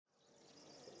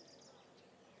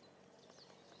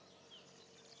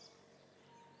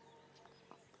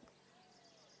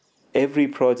every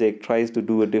project tries to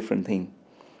do a different thing.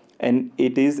 And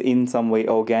it is in some way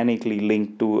organically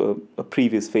linked to a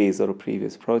previous phase or a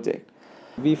previous project.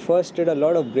 We first did a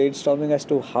lot of brainstorming as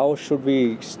to how should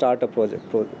we start a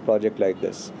project like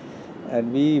this.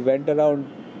 And we went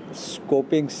around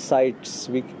scoping sites.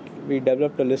 We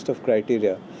developed a list of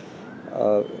criteria.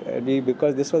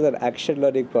 Because this was an action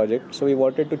learning project, so we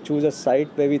wanted to choose a site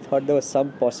where we thought there was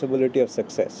some possibility of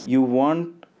success. You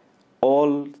want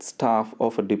all staff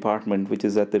of a department which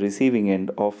is at the receiving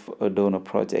end of a donor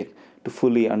project to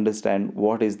fully understand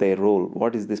what is their role,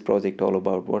 what is this project all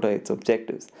about, what are its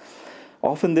objectives.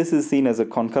 Often this is seen as a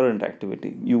concurrent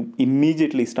activity. You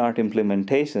immediately start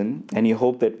implementation and you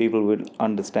hope that people will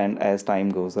understand as time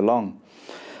goes along.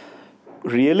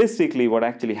 Realistically, what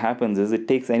actually happens is it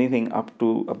takes anything up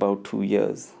to about 2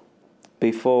 years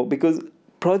because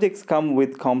projects come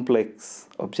with complex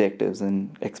objectives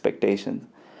and expectations.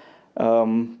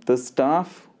 The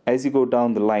staff, as you go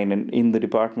down the line, and in the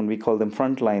department we call them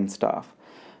frontline staff,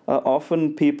 are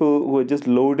often people who are just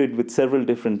loaded with several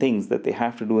different things that they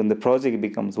have to do, and the project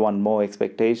becomes one more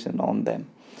expectation on them.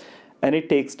 And it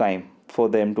takes time for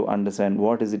them to understand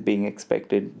what is it being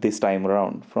expected this time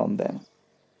around from them.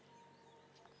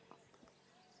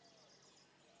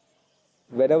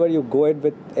 Whenever you go in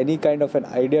with any kind of an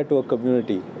idea to a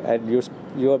community, and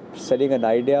you're selling an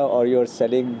idea, or you're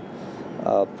selling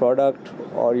a product,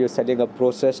 or you're selling a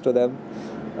process to them,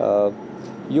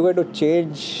 you're going to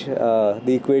change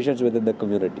the equations within the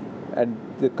community. And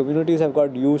the communities have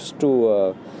got used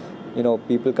to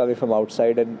people coming from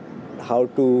outside and how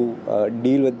to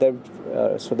deal with them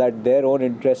so that their own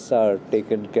interests are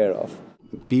taken care of.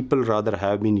 People rather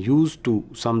have been used to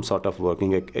some sort of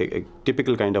working, a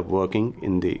typical kind of working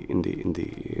in the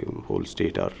whole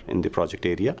state or in the project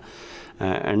area,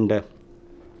 and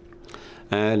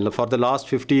for the last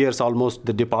 50 years almost,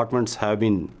 the departments have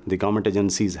been, the government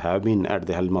agencies have been at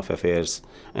the helm of affairs,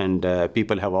 and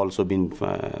people have also been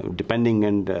depending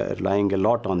and relying a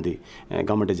lot on the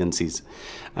government agencies.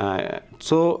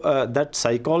 So that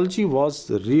psychology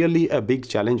was really a big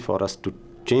challenge for us to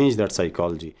change that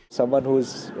psychology. Someone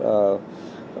who's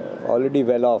already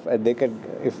well off, and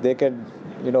if they can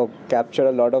capture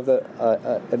a lot of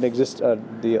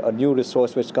a new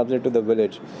resource which comes into the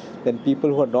village, then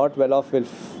people who are not well off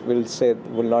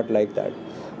will not like that.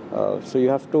 So you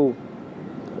have to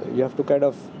kind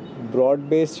of broad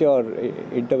base your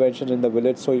intervention in the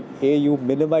village, so you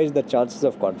minimize the chances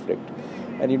of conflict,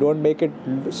 and you don't make it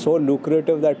so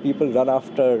lucrative that people run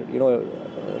after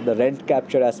the rent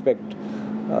capture aspect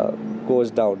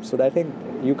goes down. So I think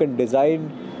you can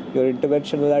design your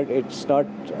intervention so that it's not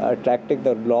attracting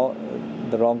the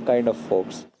wrong kind of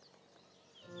folks.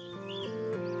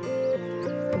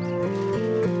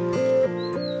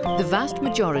 The vast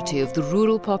majority of the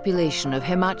rural population of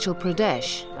Himachal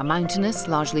Pradesh, a mountainous,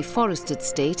 largely forested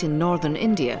state in northern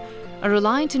India, are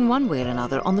reliant in one way or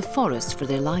another on the forest for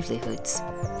their livelihoods.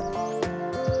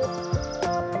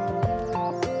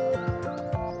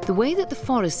 The way that the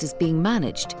forest is being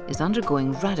managed is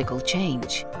undergoing radical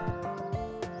change.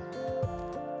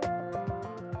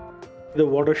 The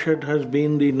watershed has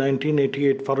been the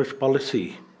 1988 forest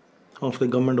policy of the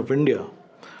Government of India,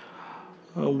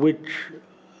 which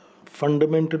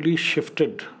fundamentally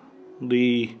shifted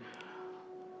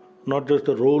not just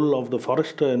the role of the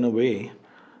forester in a way,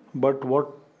 but what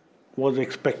was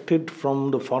expected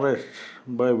from the forests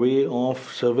by way of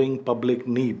serving public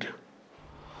need.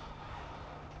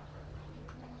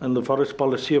 And the forest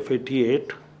policy of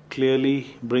 88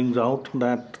 clearly brings out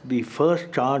that the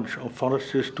first charge of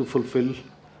forests is to fulfill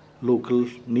local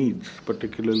needs,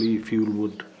 particularly fuel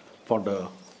wood, fodder,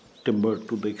 timber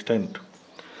to the extent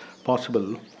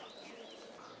possible.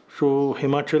 So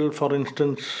Himachal, for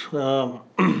instance,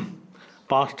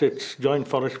 passed its Joint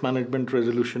Forest Management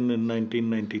Resolution in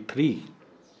 1993,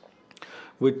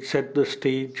 which set the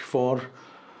stage for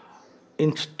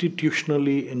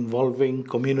institutionally involving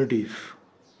communities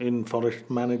in forest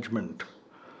management.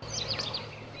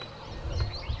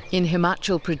 In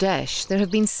Himachal Pradesh, there have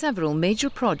been several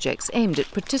major projects aimed at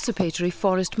participatory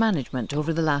forest management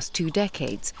over the last 2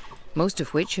 decades, most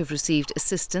of which have received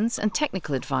assistance and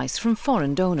technical advice from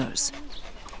foreign donors.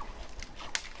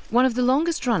 One of the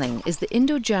longest running is the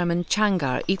Indo-German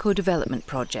Changar Eco-Development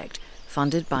Project,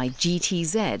 funded by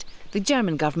GTZ, the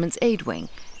German government's aid wing,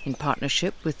 in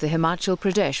partnership with the Himachal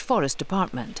Pradesh Forest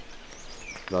Department.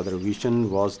 The other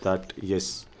vision was that,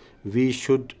 yes, we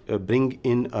should bring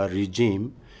in a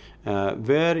regime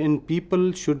wherein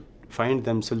people should find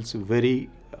themselves very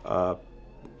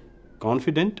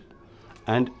confident,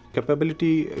 and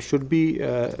capability should be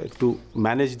to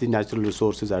manage the natural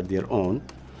resources at their own.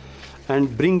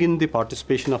 and bring in the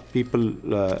participation of people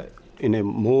in a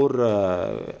more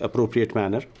appropriate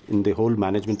manner in the whole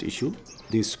management issue.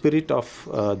 The spirit of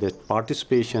that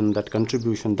participation, that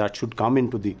contribution, that should come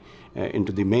into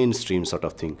the mainstream sort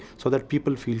of thing, so that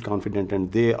people feel confident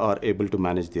and they are able to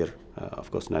manage their,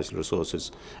 of course, natural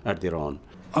resources at their own.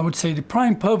 I would say the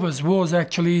prime purpose was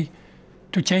actually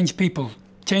to change people,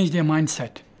 change their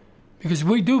mindset. Because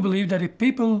we do believe that if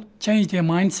people change their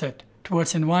mindset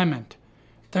towards environment,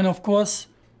 then of course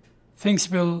things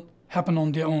will happen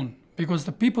on their own. Because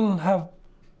the people have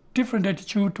different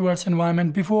attitude towards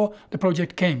environment before the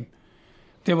project came.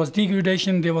 There was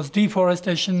degradation, there was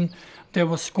deforestation, there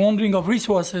was squandering of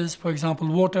resources, for example,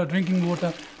 water, drinking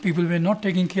water. People were not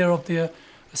taking care of their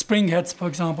spring heads, for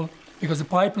example, because the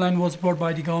pipeline was brought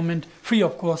by the government, free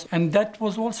of course, and that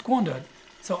was all squandered.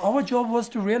 So our job was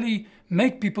to really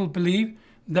make people believe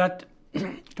that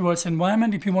towards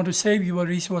environment, if you want to save your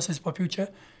resources for future,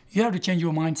 you have to change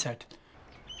your mindset.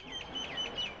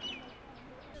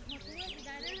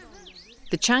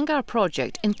 The Changar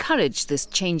project encouraged this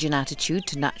change in attitude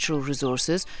to natural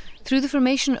resources through the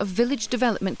formation of village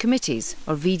development committees,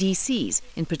 or VDCs,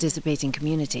 in participating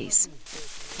communities.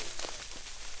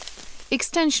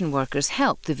 Extension workers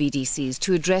helped the VDCs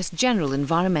to address general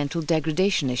environmental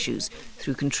degradation issues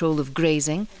through control of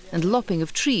grazing and lopping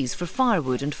of trees for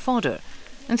firewood and fodder,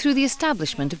 and through the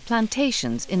establishment of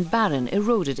plantations in barren,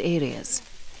 eroded areas.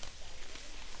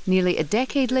 Nearly a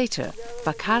decade later,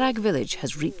 Bakarag village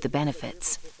has reaped the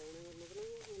benefits.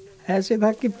 ऐसे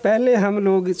था कि पहले हम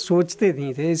लोग सोचते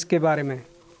नहीं थे इसके बारे में.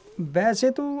 वैसे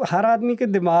तो हर आदमी के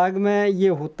दिमाग में ये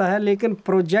होता है, लेकिन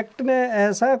प्रोजेक्ट ने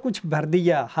ऐसा कुछ भर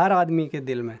दिया हर आदमी के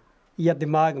दिल में या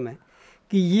दिमाग में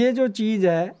कि ये जो चीज़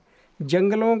है,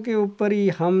 जंगलों के ऊपर ही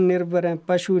हम निर्भर हैं,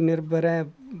 पशु निर्भर हैं,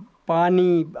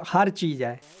 पानी हर चीज़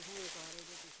है.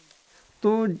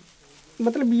 तो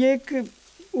मतलब ये एक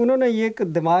उन्होंने एक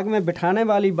दिमाग में बिठाने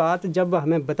वाली बात जब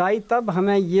हमें बताई, तब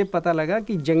हमें ये पता लगा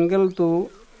कि जंगल तो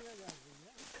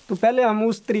पहले हम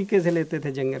उस तरीके से लेते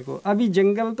थे जंगल को. अभी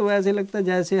जंगल तो ऐसे लगता है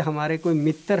जैसे हमारे कोई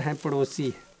मित्र हैं, पड़ोसी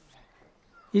हैं.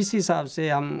 इस हिसाब से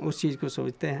हम उस चीज़ को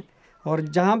सोचते हैं. और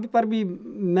जहाँ पर भी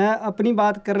मैं अपनी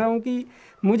बात कर रहा हूँ कि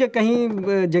मुझे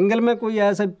कहीं जंगल में कोई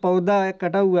ऐसा पौधा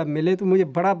कटा हुआ मिले तो मुझे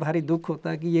बड़ा भारी दुख होता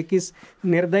है कि ये किस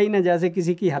निर्दयी ने जैसे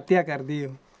किसी की हत्या कर दी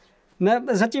हो.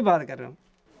 मैं सच्ची बात कर रहा हूँ.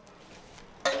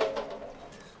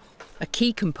 A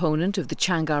key component of the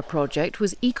Changar project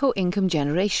was eco-income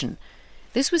generation.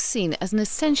 This was seen as an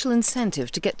essential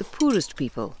incentive to get the poorest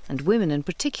people, and women in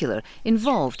particular,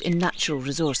 involved in natural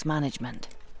resource management.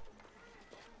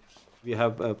 We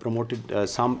have promoted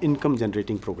some income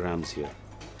generating programs here,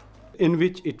 in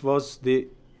which it was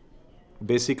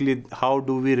basically how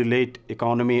do we relate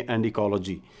economy and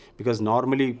ecology, because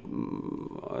normally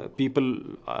people,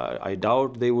 I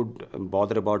doubt they would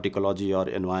bother about ecology or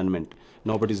environment.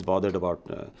 Nobody's bothered about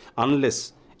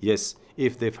unless, yes,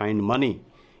 if they find money,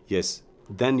 yes,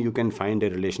 then you can find a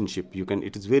relationship.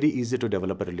 It is very easy to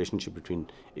develop a relationship between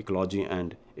ecology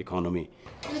and economy.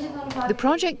 The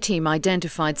project team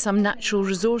identified some natural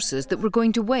resources that were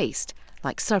going to waste,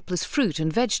 like surplus fruit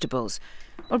and vegetables,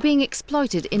 or being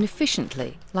exploited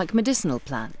inefficiently, like medicinal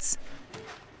plants.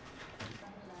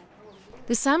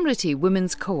 The Samriti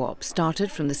Women's Co-op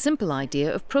started from the simple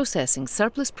idea of processing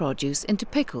surplus produce into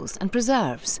pickles and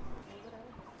preserves.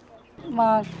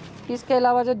 इसके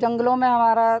अलावा जो जंगलों में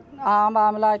हमारा आम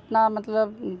आमला इतना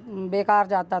मतलब बेकार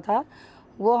जाता था,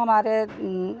 वो हमारे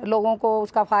लोगों को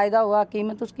उसका फ़ायदा हुआ,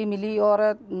 कीमत उसकी मिली, और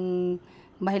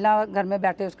महिला घर में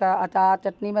बैठे उसका अचार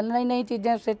चटनी मतलब नई नई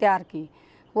चीज़ें उससे तैयार की.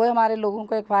 वो हमारे लोगों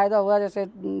को एक फ़ायदा हुआ. जैसे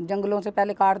जंगलों से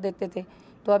पहले काट देते थे,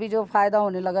 तो अभी जो फ़ायदा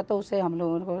होने लगा तो उससे हम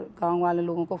लोगों को, गाँव वाले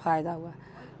लोगों को फ़ायदा हुआ.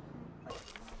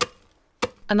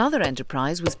 Another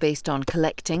enterprise was based on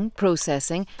collecting,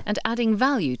 processing and adding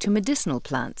value to medicinal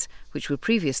plants, which were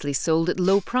previously sold at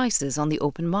low prices on the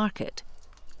open market.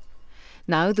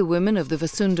 Now the women of the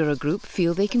Vasundhara group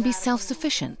feel they can be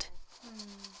self-sufficient.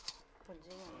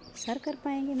 Sir कर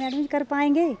पाएंगे, madam कर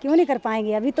पाएंगे, क्यों नहीं कर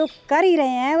पाएंगे? अभी तो कर ही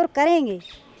रहे हैं और करेंगे,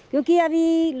 क्योंकि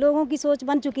अभी लोगों की सोच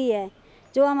बन चुकी है.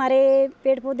 जो हमारे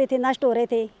पेड़ पौधे थे नष्ट हो रहे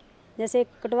थे, जैसे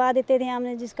कटवा देते थे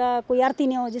हमने, जिसका कोई अर्थ ही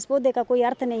नहीं हो, जिस पौधे का कोई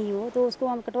अर्थ नहीं हो, तो उसको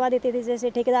हम कटवा देते थे. जैसे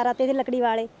ठेकेदार आते थे लकड़ी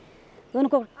वाले, तो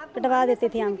उनको कटवा देते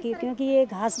थे हम, क्योंकि ये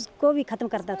घास को भी ख़त्म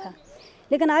करता था.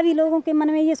 लेकिन अभी लोगों के मन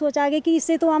में ये सोच आ गई कि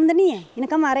इससे तो आमदनी है,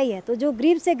 इनकम आ रही है, तो जो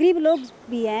गरीब से गरीब लोग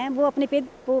भी हैं वो अपने पेड़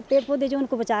पौधे जो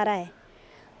उनको बचा रहा है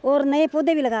और नए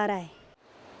पौधे भी लगा रहा है.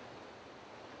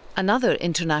 Another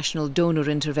international donor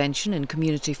intervention in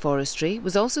community forestry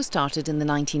was also started in the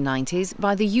 1990s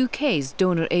by the UK's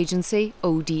donor agency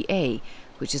ODA,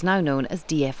 which is now known as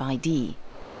DFID.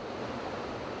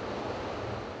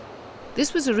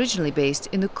 This was originally based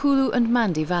in the Kulu and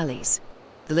Mandi valleys.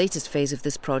 The latest phase of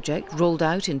this project, rolled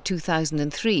out in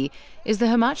 2003, is the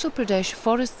Himachal Pradesh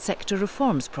Forest Sector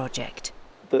Reforms Project.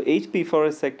 The HP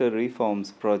Forest Sector Reforms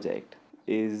Project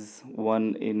is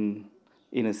one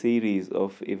in a series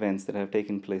of events that have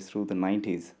taken place through the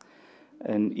 90s.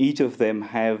 And each of them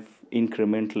have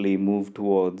incrementally moved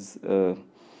towards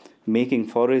making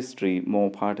forestry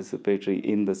more participatory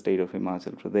in the state of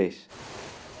Himachal Pradesh.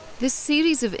 This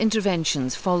series of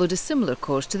interventions followed a similar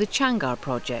course to the Changar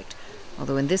project,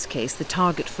 although in this case the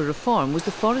target for reform was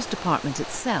the Forest Department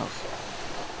itself.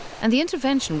 And the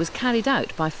intervention was carried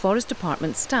out by Forest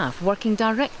Department staff working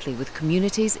directly with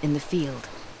communities in the field.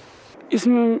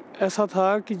 इसमें ऐसा था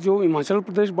कि जो हिमाचल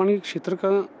प्रदेश वन्य क्षेत्र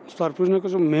का सुधार परियोजना का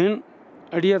जो मेन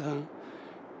आइडिया था,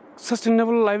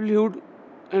 sustainable livelihood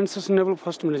and sustainable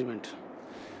forest management.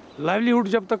 Livelihood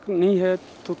जब तक नहीं है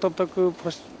तो तब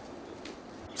तक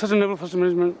सस्टेनेबल फॉरेस्ट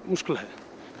मैनेजमेंट मुश्किल है.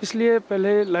 इसलिए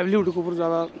पहले लाइवलीहुड के ऊपर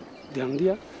ज़्यादा ध्यान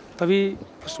दिया, तभी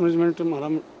फॉरेस्ट मैनेजमेंट हमारा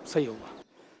सही होगा.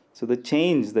 So the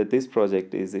change that this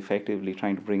project is effectively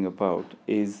trying to bring about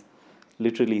is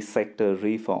literally sector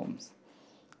reforms,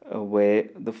 where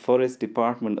the forest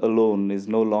department alone is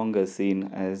no longer seen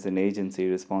as an agency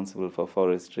responsible for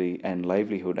forestry and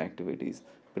livelihood activities,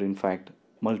 but in fact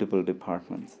multiple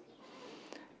departments,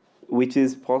 which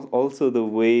is also the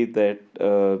way that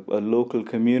a local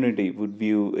community would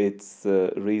view its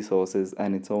resources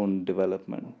and its own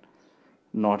development,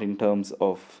 not in terms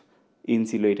of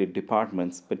insulated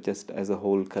departments, but just as a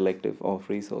whole collective of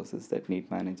resources that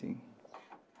need managing.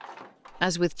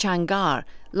 As with Changar,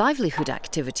 livelihood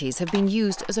activities have been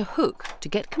used as a hook to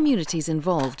get communities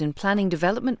involved in planning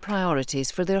development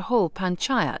priorities for their whole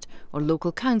panchayat or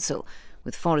local council,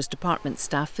 with Forest Department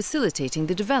staff facilitating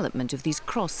the development of these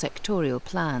cross-sectorial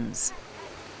plans.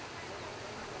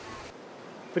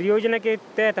 परियोजना के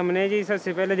तहत हमने जी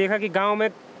सबसे पहले देखा कि गांव में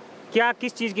क्या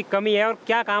किस चीज़ की कमी है और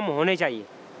क्या काम होने चाहिए.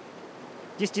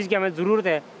 जिस चीज़ की हमें ज़रूरत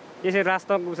है, जैसे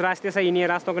रास्ते सही नहीं है,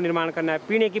 रास्तों का निर्माण करना है,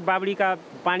 पीने की बावड़ी का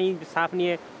पानी साफ़ नहीं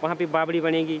है, वहाँ पे बावड़ी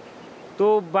बनेगी. तो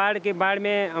बाढ़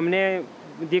में हमने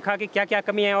देखा कि क्या क्या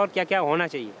कमी है और क्या क्या होना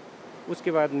चाहिए.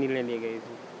 उसके बाद निर्णय लिए गए,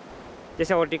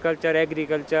 जैसे हॉर्टिकल्चर,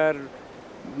 एग्रीकल्चर,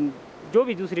 जो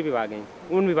भी दूसरे विभाग हैं,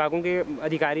 उन विभागों के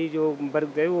अधिकारी जो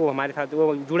वर्ग है वो हमारे साथ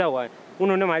वो जुड़ा हुआ है.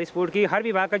 उन्होंने हमारी सपोर्ट की. हर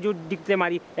विभाग का जो दिक्कतें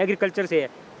हमारी एग्रीकल्चर से है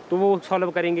तो वो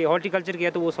सॉल्व करेंगे, हॉर्टिकल्चर की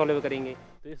है तो वो सॉल्व करेंगे.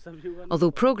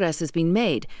 Although progress has been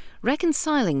made,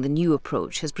 reconciling the new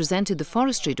approach has presented the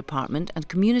Forestry Department and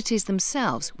communities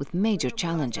themselves with major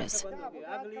challenges.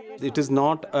 It is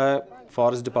not a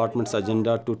Forest Department's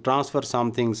agenda to transfer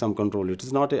something, some control. It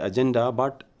is not an agenda,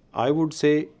 but I would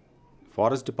say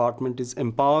Forest Department is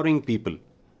empowering people.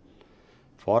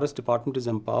 Forest Department is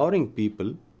empowering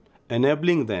people,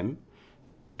 enabling them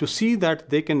to see that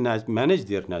they can manage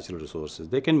their natural resources.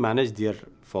 They can manage their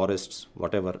forests,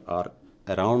 whatever are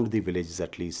around the villages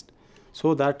at least,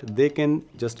 so that they can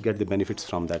just get the benefits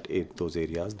from those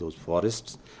areas, those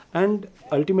forests. And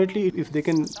ultimately, if they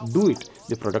can do it,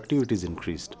 the productivity is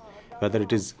increased, whether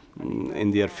it is in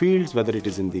their fields, whether it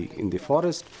is in the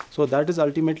forest. So that is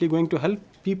ultimately going to help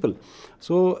people.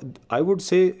 So I would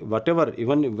say whatever,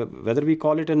 even whether we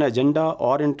call it an agenda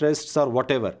or interests or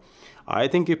whatever, I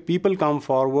think if people come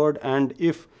forward and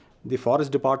if the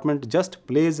Forest Department just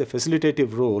plays a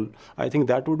facilitative role, I think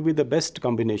that would be the best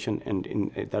combination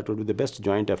and that would be the best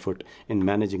joint effort in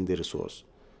managing the resource.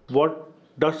 What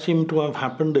does seem to have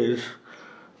happened is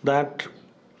that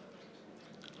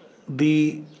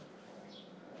the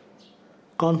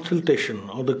consultation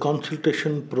or the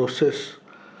consultation process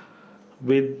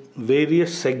with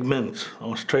various segments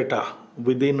or strata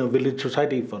within a village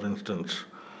society, for instance,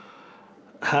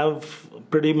 have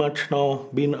pretty much now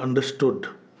been understood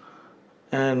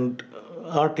and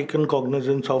are taken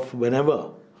cognizance of whenever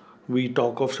we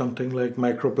talk of something like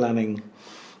micro-planning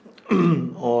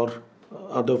or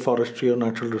other forestry or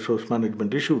natural resource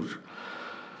management issues.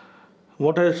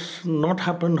 What has not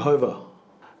happened, however,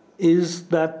 is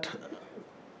that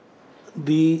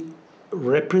the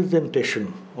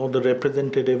representation or the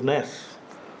representativeness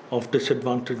of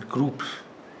disadvantaged groups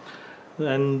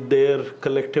and their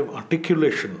collective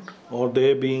articulation, or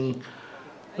their being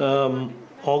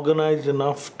organized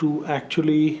enough to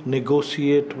actually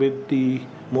negotiate with the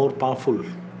more powerful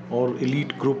or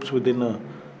elite groups within a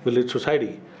village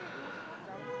society,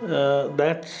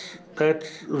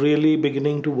 that's really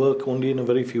beginning to work only in a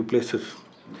very few places.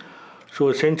 So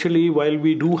essentially, while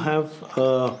we do have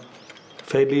a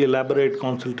fairly elaborate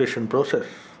consultation process,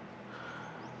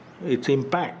 its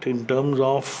impact in terms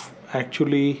of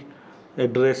actually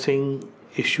addressing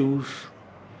issues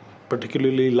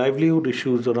particularly livelihood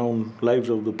issues around lives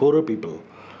of the poorer people,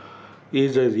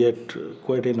 is as yet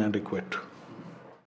quite inadequate.